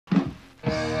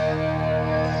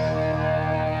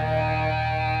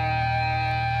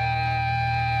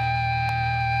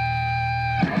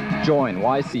Join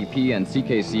YCP and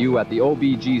CKCU at the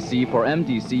OBGC for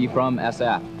M.D.C. from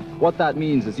SF. What that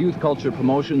means is Youth Culture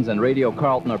Promotions and Radio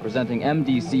Carleton are presenting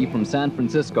M.D.C. from San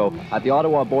Francisco at the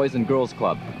Ottawa Boys and Girls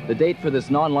Club. The date for this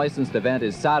non-licensed event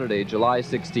is Saturday, July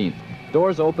 16th.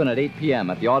 Doors open at 8 p.m.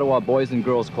 at the Ottawa Boys and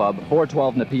Girls Club,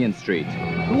 412 Nepean Street.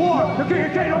 The war, the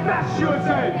KKK, no fascist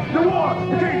USA! The war,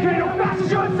 the KKK, no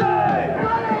fascist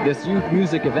USA! This youth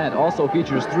music event also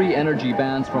features 3 energy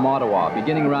bands from Ottawa.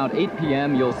 Beginning around 8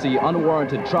 p.m., you'll see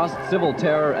Unwarranted Trust, Civil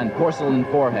Terror, and Porcelain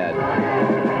Forehead.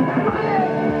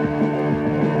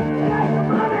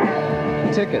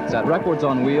 Tickets at Records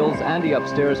on Wheels, Andy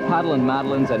Upstairs, Paddle and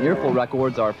Madeline's, and Earful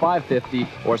Records are $5.50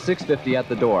 or $6.50 at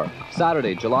the door.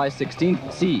 Saturday, July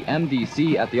 16th, see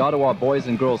M.D.C. at the Ottawa Boys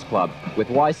and Girls Club with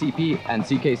YCP and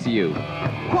CKCU.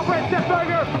 Corporate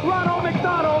Stepberger, Ronald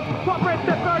McDonald! Corporate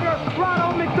Stepberger,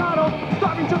 Ronald McDonald!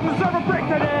 Starting to reserve a break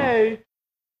today!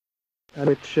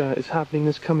 Which is happening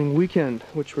this coming weekend,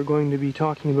 which we're going to be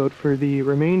talking about for the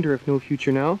remainder of No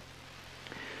Future Now,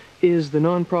 is the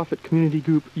non-profit community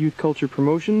group Youth Culture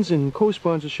Promotions, in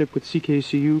co-sponsorship with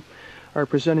CKCU, are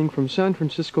presenting from San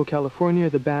Francisco,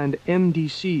 California, the band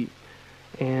M.D.C.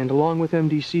 And along with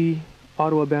M.D.C.,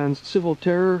 Ottawa bands Civil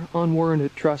Terror,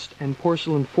 Unwarranted Trust, and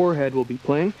Porcelain Forehead will be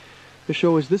playing. The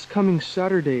show is this coming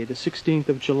Saturday, the 16th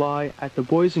of July, at the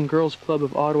Boys and Girls Club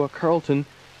of Ottawa, Carleton,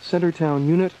 Centertown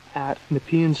Unit at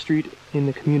Nepean Street in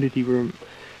the community room.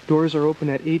 Doors are open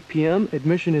at 8 p.m.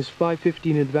 Admission is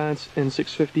 $5.50 in advance and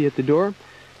 $6.50 at the door.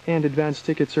 And advance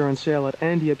tickets are on sale at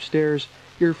Andy Upstairs,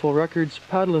 Earful Records,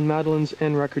 Paddle and Madeline's,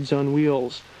 and Records on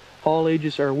Wheels. All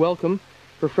ages are welcome.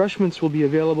 Refreshments will be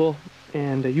available,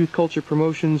 and Youth Culture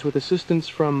Promotions, with assistance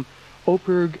from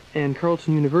OPIRG and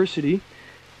Carleton University,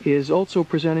 is also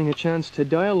presenting a chance to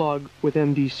dialogue with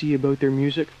M.D.C. about their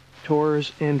music,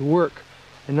 tours, and work.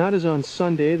 And that is on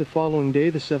Sunday, the following day,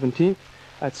 the 17th,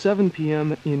 at 7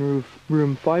 p.m. in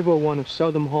room 501 of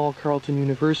Southam Hall, Carleton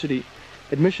University.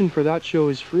 Admission for that show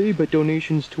is free, but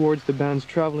donations towards the band's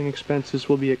traveling expenses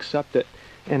will be accepted,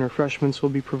 and refreshments will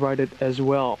be provided as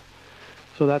well.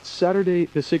 So that's Saturday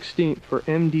the 16th for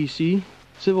M.D.C.,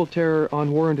 Civil Terror,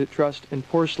 Unwarranted Trust, and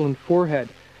Porcelain Forehead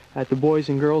at the Boys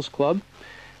and Girls Club.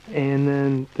 And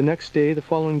then the next day, the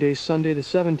following day, Sunday the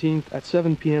 17th at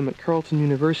 7 p.m. at Carleton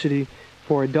University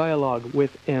for a dialogue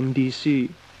with M.D.C.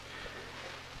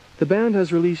 The band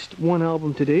has released one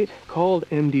album to date called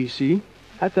M.D.C.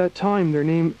 At that time, their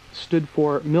name stood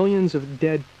for Millions of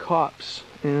Dead Cops,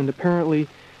 and apparently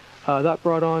that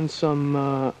brought on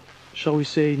some, shall we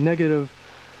say, negative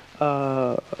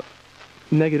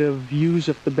views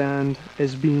of the band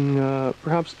as being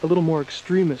perhaps a little more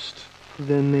extremist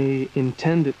than they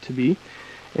intend it to be.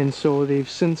 And so they've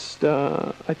since,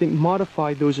 I think,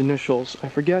 modified those initials. I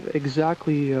forget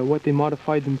exactly what they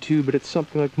modified them to, but it's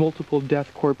something like Multiple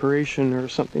Death Corporation or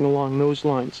something along those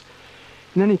lines.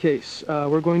 In any case,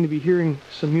 we're going to be hearing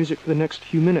some music for the next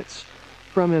few minutes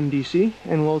from M.D.C.,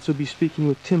 and we'll also be speaking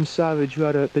with Tim Savage, who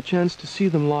had the chance to see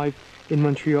them live in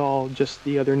Montreal just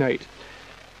the other night.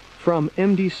 From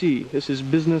M.D.C., this is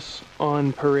Business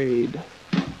on Parade.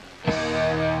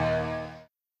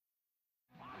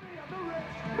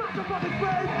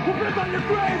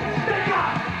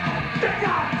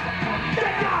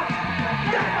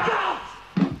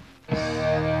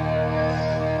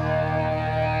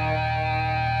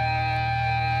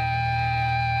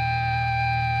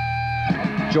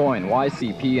 Join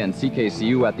YCP and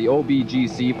CKCU at the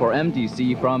OBGC for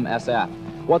M.D.C. from SF.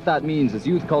 What that means is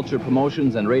Youth Culture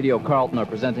Promotions and Radio Carleton are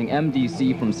presenting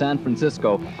M.D.C. from San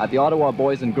Francisco at the Ottawa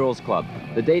Boys and Girls Club.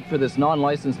 The date for this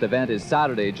non-licensed event is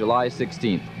Saturday, July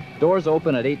 16th. Doors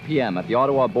open at 8 p.m. at the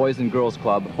Ottawa Boys and Girls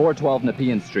Club, 412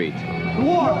 Nepean Street. The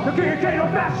war, the KKK, no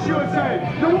fascist USA!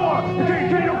 The war, the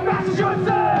KKK, no fascist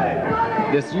USA!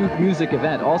 This youth music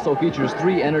event also features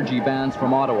 3 energy bands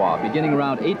from Ottawa. Beginning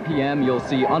around 8 p.m., you'll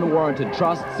see Unwarranted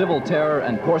Trust, Civil Terror,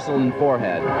 and Porcelain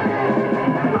Forehead.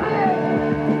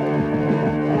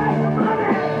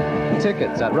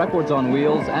 Tickets at Records on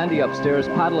Wheels, Andy Upstairs,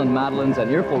 Paddle and Madeline's, and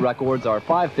Earful Records are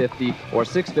 $5.50 or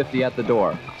 $6.50 at the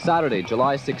door. Saturday,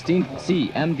 July 16th,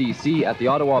 see M.D.C. at the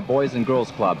Ottawa Boys and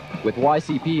Girls Club with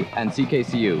YCP and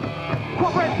CKCU.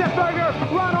 Corporate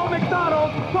Stepberger, Ronald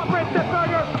McDonald! Corporate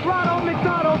Stepberger, Ronald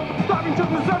McDonald! Starting to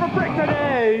reserve a break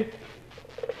today!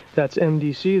 That's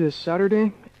M.D.C. this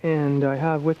Saturday, and I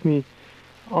have with me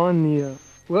on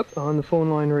the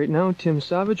phone line right now Tim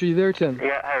Savage. Are you there, Tim?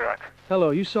 Yeah, hi, Rock.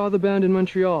 Hello, you saw the band in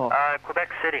Montreal?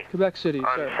 Quebec City. Quebec City,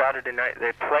 On Saturday night.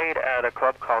 They played at a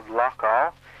club called Loch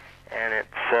All, and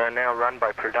it's now run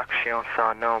by Production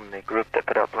Sans Nom, the group that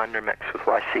put out Blender Mix with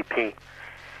YCP.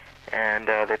 and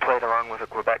they played along with a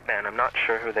Quebec band. I'm not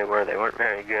sure who they were. They weren't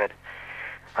very good.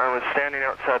 I was standing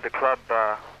outside the club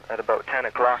at about 10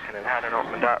 o'clock, and it hadn't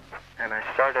opened up, and I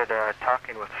started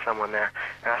talking with someone there,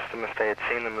 asked them if they had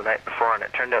seen them the night before, and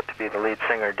it turned out to be the lead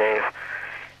singer, Dave.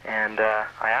 And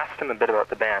I asked them a bit about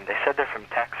the band. They said they're from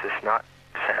Texas, not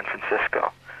San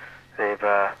Francisco. They've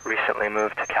recently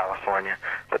moved to California,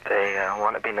 but they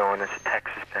want to be known as a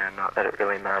Texas band, not that it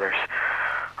really matters.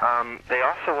 They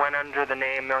also went under the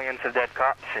name Millions of Dead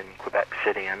Cops in Quebec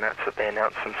City, and that's what they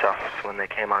announced themselves when they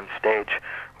came on stage,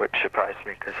 which surprised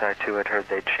me because I too had heard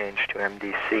they'd changed to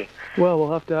M.D.C. Well,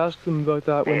 we'll have to ask them about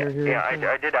that when they're here. Yeah,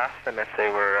 I did ask them if they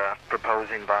were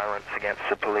proposing violence against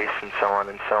the police and so on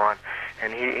and so on,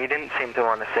 and he didn't seem to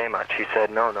want to say much. He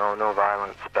said no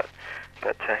violence, but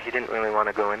he didn't really want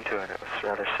to go into it. It was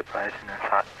rather surprising, I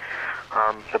thought.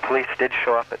 The police did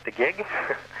show up at the gig,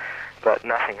 but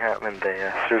nothing happened.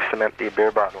 They threw some empty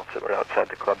beer bottles that were outside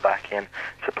the club back in.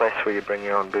 It's a place where you bring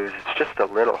your own booze. It's just a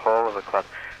little hole of a club.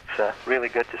 It's really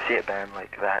good to see a band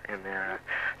like that in there.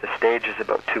 The stage is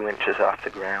about 2 inches off the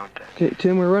ground. Okay,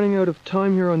 Tim, we're running out of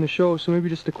time here on the show, so maybe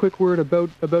just a quick word about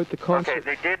the concert. Okay,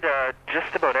 they did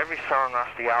just about every song off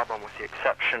the album, with the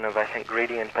exception of, I think,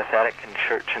 Greedy and Pathetic and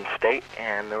Church and State,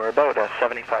 and there were about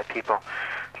 75 people,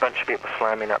 a bunch of people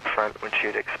slamming up front, which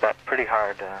you'd expect pretty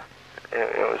hard.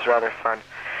 It was rather fun.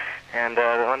 And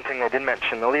the one thing they did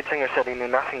mention, the lead singer said he knew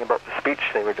nothing about the speech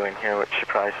they were doing here, which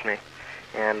surprised me.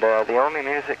 And the only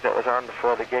music that was on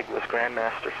before the gig was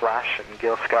Grandmaster Flash and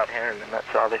Gil Scott-Heron, and that's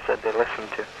all they said they listened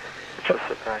to, which was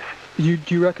surprising.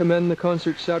 Do you recommend the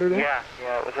concert Saturday? Yeah,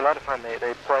 it was a lot of fun.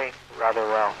 They play rather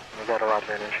well. They got a lot of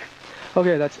energy.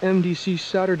 Okay, that's M.D.C.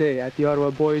 Saturday at the Ottawa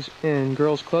Boys and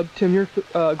Girls Club. Tim, you're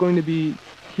going to be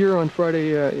here on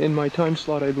Friday in my time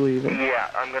slot, I believe. Yeah,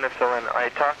 I'm going to fill in. I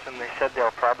talked to them. They said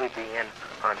they'll probably be in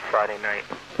on Friday night.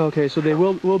 Okay, so they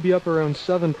will be up around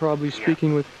 7 probably,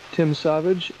 speaking with Tim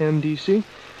Savage, M.D.C.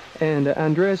 And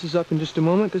Andreas is up in just a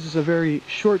moment. This is a very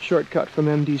short cut from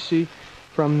M.D.C.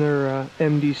 from their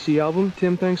M.D.C. album.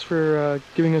 Tim, thanks for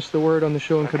giving us the word on the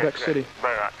show in Quebec City. Bye.